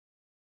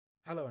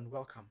Hello and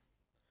welcome.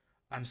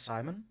 I'm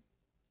Simon.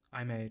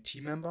 I'm a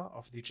team member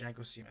of the Django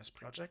CMS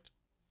project.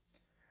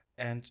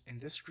 And in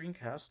this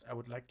screencast, I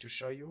would like to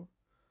show you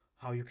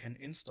how you can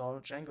install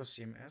Django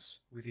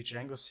CMS with the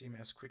Django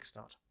CMS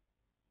Quickstart.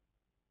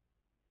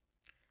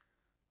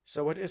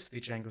 So what is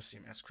the Django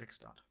CMS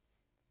Quickstart?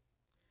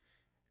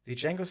 The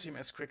Django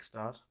CMS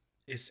Quickstart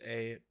is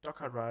a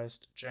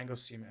dockerized Django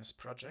CMS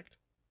project.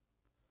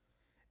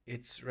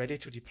 It's ready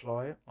to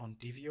deploy on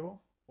Divio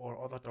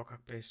or other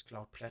Docker-based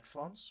cloud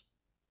platforms.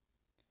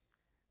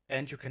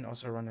 And you can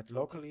also run it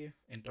locally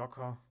in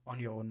Docker on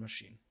your own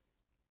machine.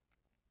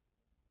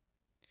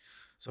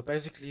 So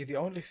basically the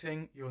only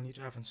thing you'll need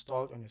to have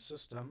installed on your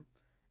system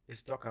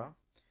is Docker,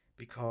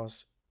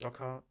 because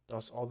Docker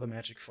does all the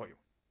magic for you.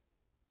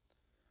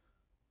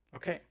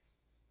 Okay,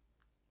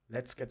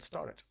 let's get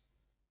started.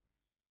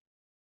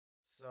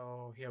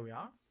 So here we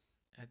are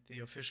at the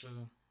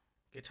official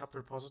GitHub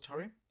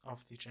repository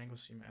of the Django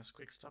CMS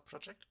Quickstart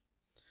project.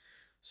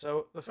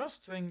 So the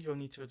first thing you'll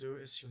need to do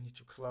is you'll need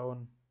to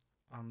clone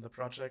the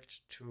project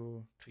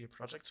to your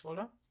projects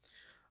folder.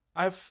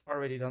 I've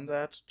already done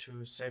that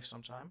to save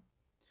some time.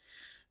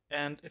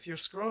 And if you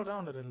scroll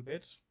down a little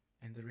bit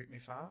in the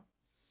README file,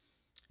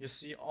 you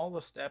see all the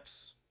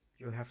steps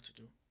you'll have to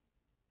do.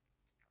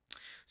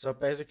 So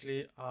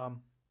basically,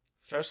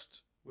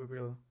 first we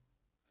will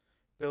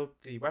build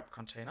the web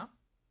container.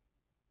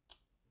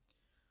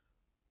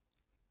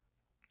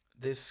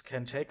 This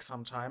can take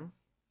some time,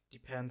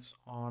 depends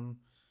on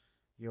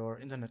your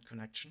internet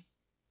connection.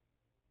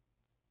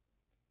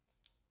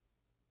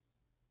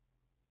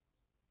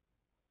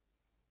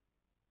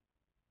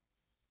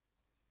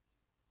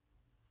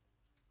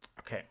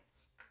 Okay,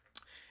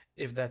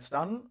 if that's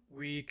done,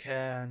 we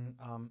can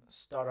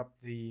start up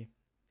the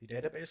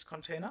database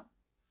container.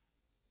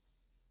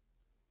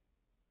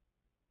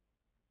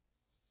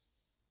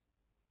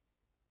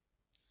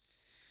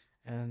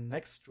 And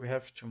next we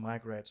have to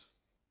migrate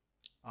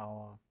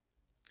our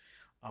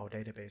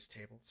database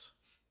tables.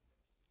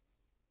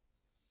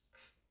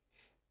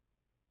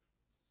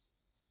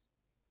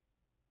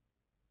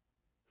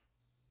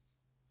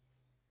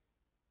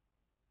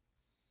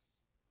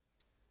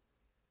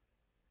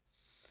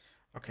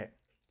 Okay,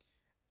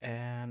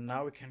 and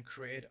now we can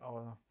create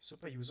our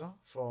super user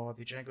for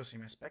the Django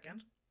CMS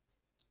backend.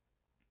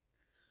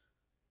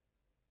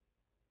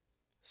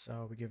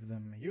 So we give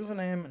them a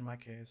username. In my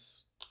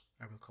case,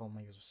 I will call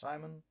my user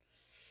Simon,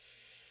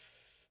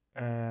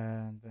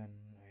 and then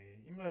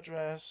an email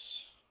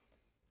address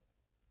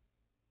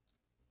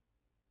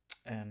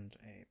and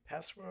a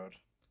password.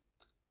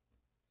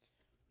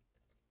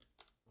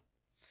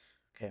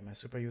 Okay, my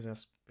super user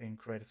has been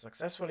created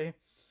successfully,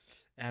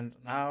 and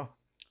now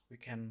we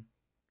can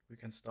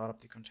start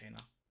up the container.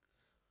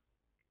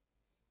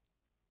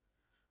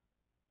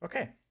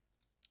 Okay.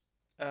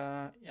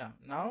 Yeah,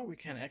 now we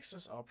can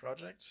access our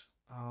project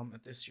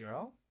at this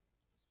URL.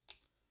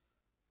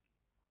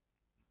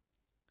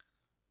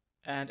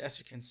 And as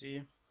you can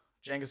see,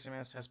 Django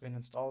CMS has been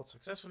installed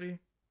successfully.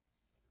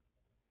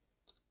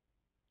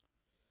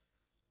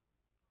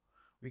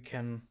 We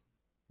can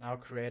now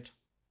create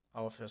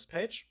our first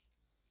page.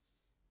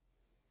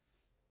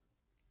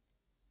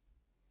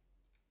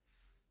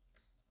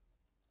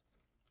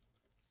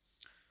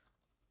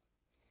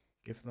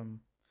 Give them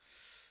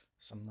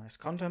some nice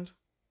content.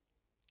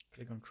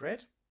 Click on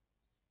create.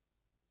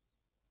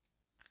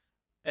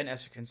 And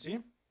as you can see,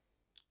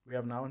 we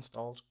have now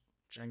installed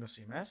Django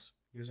CMS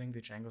using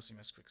the Django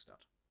CMS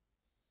Quickstart.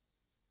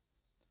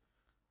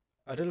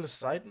 A little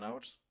side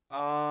note,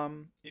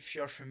 if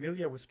you're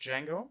familiar with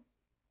Django,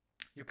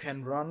 you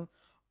can run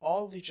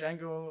all the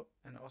Django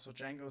and also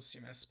Django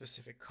CMS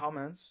specific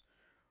commands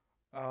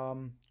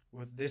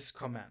with this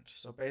command.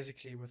 So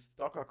basically with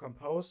docker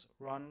compose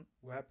run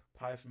web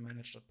python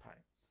manage.py.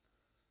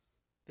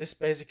 This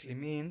basically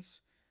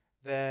means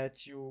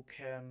that you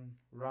can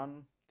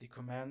run the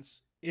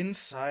commands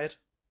inside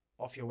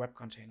of your web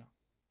container.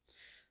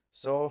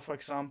 So for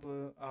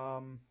example,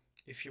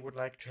 if you would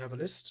like to have a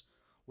list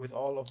with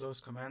all of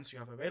those commands you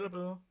have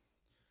available,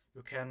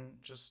 you can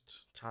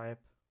just type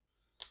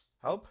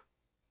help.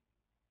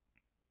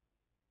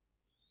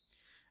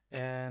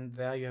 And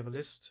there you have a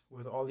list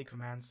with all the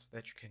commands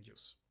that you can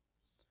use.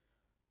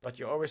 But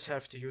you always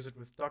have to use it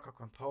with docker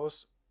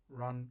compose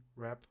run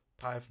web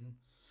python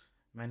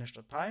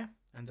manage.py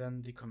and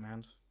then the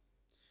command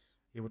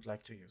you would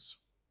like to use.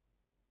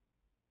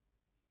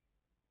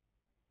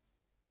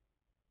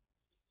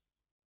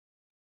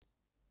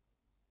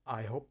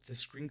 I hope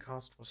this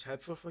screencast was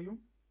helpful for you.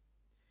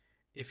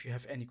 If you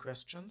have any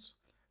questions,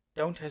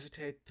 don't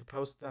hesitate to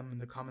post them in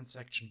the comment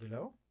section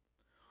below.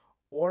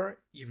 Or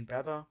even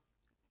better,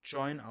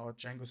 join our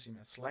Django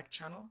CMS Slack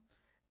channel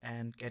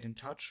and get in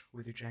touch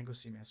with the Django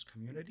CMS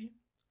community.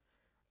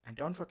 And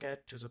don't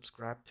forget to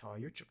subscribe to our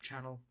YouTube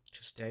channel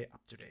to stay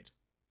up to date.